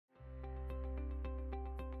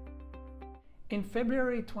In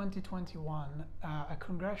February 2021, a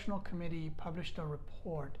congressional committee published a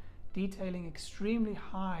report detailing extremely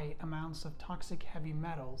high amounts of toxic heavy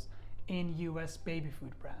metals in US baby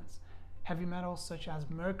food brands. Heavy metals such as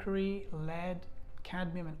mercury, lead,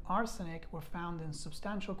 cadmium, and arsenic were found in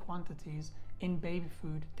substantial quantities in baby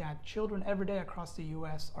food that children every day across the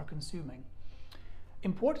US are consuming.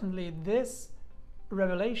 Importantly, this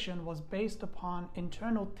revelation was based upon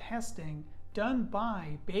internal testing done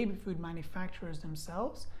by baby food manufacturers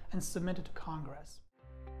themselves and submitted to Congress.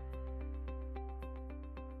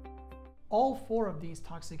 All four of these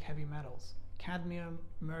toxic heavy metals, cadmium,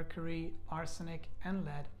 mercury, arsenic, and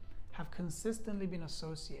lead, have consistently been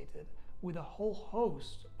associated with a whole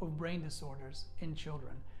host of brain disorders in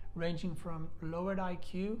children, ranging from lowered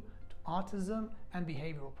IQ to autism and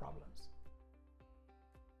behavioral problems.